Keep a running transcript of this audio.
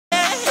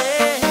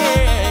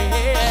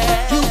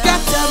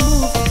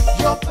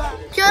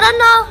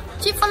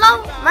Team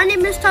Folau, my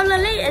name is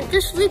Taulale and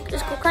this week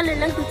is Kokale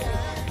Language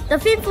Week. The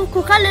theme for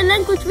Kokale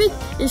Language Week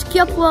is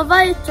Kia pua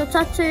vai to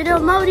tate reo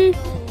Māori,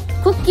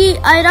 kuki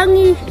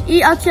airangi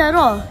I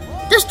Aotearoa.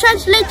 This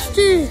translates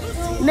to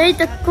may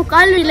the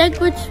Kokale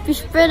language be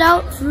spread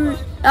out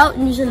throughout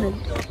New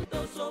Zealand.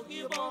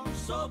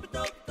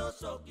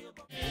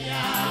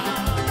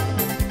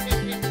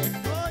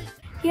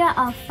 Here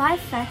are 5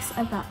 facts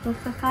about the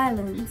Cook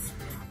Islands.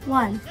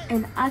 1.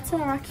 In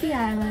Ataraki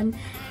Island,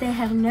 they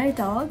have no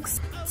dogs.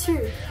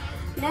 2.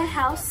 No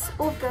house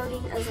or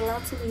building is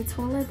allowed to be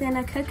taller than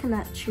a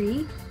coconut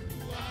tree.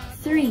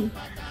 3.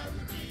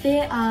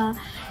 There are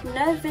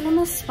no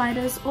venomous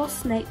spiders or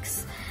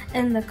snakes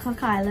in the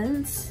Cook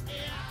Islands.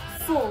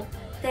 4.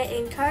 They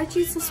encourage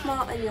you to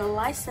smile in your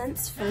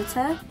license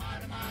photo.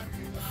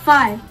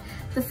 5.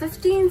 The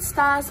 15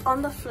 stars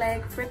on the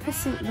flag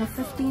represent the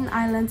 15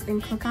 islands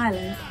in Cook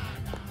Island.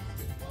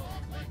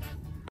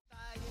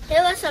 Here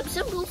are some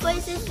simple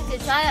phrases you can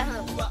try at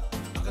home.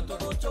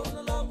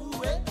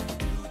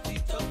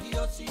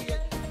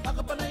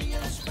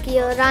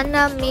 Kia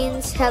orana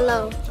means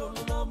hello.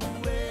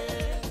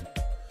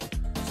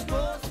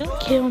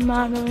 Kia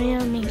Maria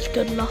means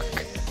good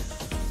luck.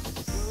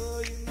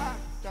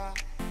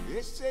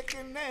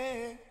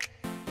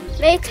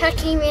 Me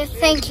taki means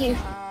thank you.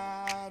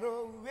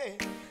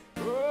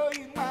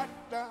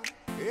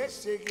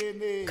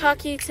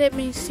 Kaki tip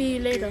means see you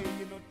later.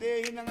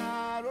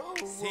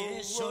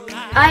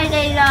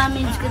 Aireira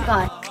means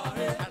goodbye.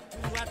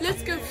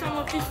 Let's give some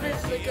of these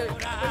phrases a go.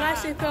 When I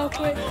say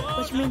Pelkwe,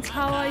 which means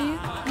how are you,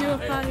 you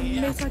reply me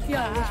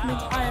takia, which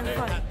means I am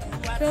fine.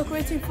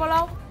 Pelkwe Team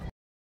Folau.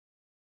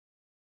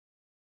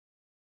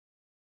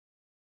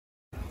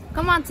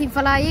 Come on, Team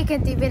Folau, you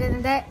can do better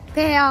than that.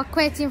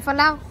 Pelkwe Team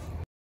Folau.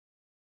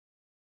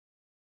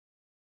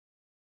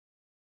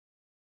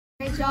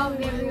 Great job,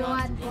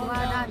 everyone. Well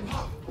done.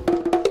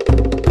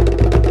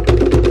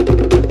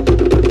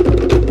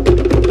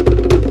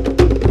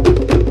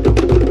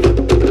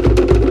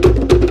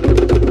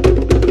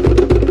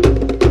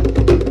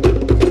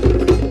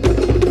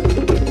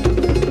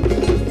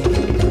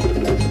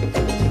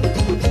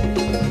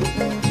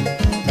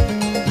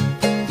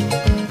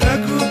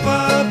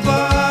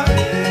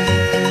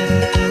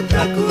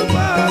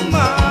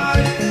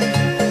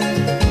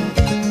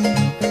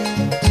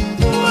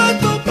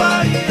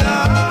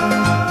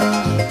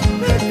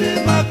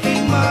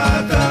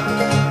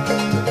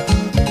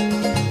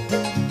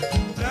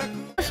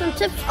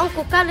 Tips on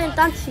Kokale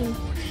dancing.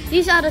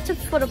 These are the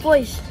tips for the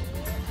boys.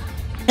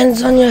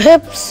 Hands on your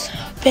hips,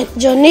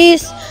 bend your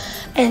knees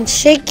and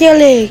shake your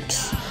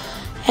legs.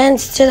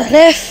 Hands to the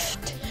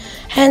left,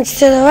 hands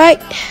to the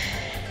right,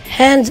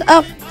 hands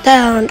up,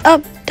 down,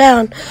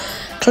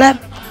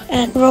 clap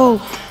and roll.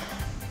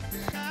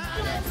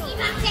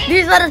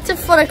 These are the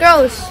tips for the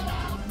girls.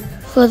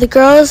 For the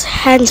girls,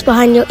 hands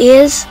behind your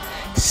ears,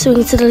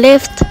 swing to the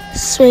left,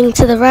 swing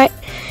to the right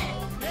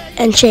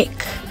and shake.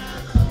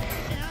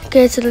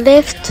 Go to the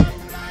left,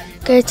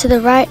 go to the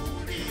right,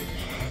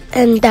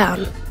 and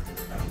down.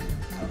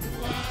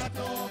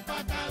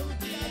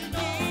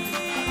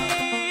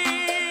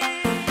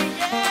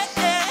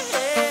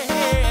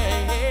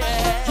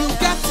 You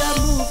got to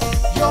move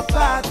your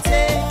body.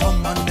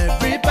 Come on,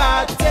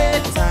 everybody,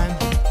 time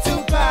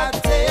to party.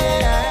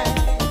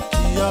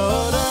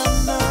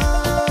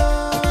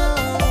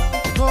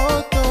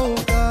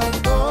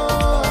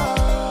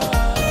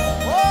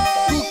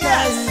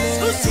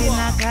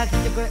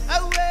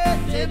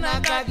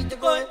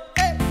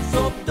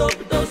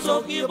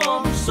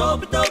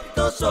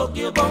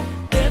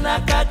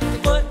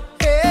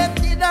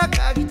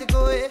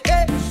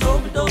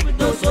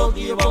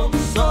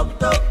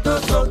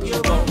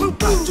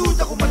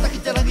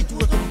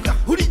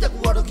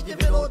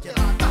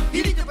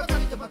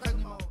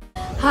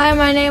 Hi,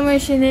 my name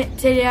is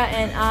Shinitilia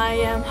and I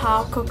am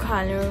half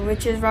Kokale,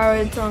 which is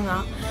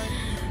Rarotonga.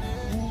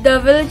 The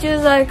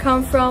villages I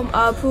come from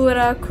are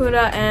Pura,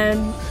 Kura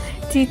and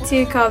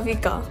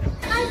Titikavika.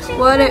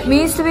 What it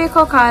means to be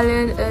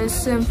Kokale is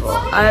simple.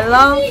 I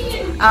love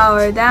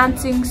our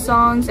dancing,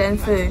 songs and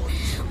food.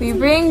 We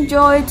bring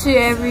joy to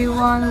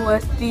everyone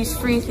with these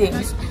 3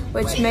 things,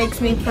 which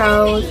makes me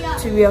proud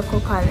to be a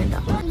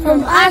Kokalander.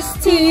 From us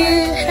to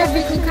you,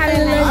 happy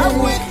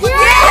Kokalander.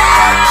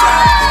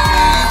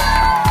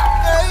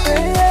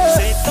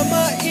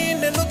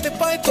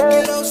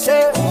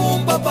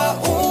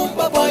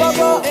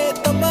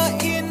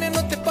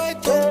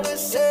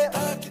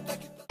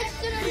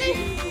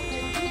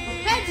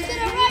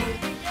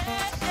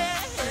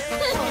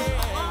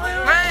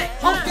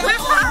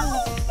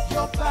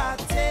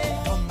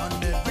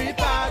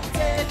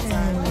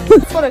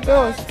 For the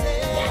girls.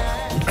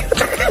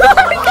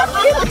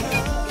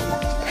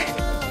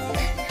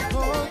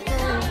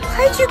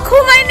 Why'd you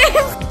call my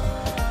name?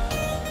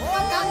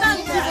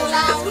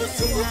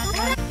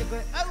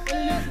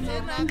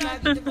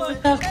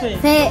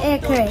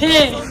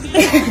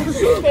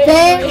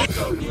 Pe.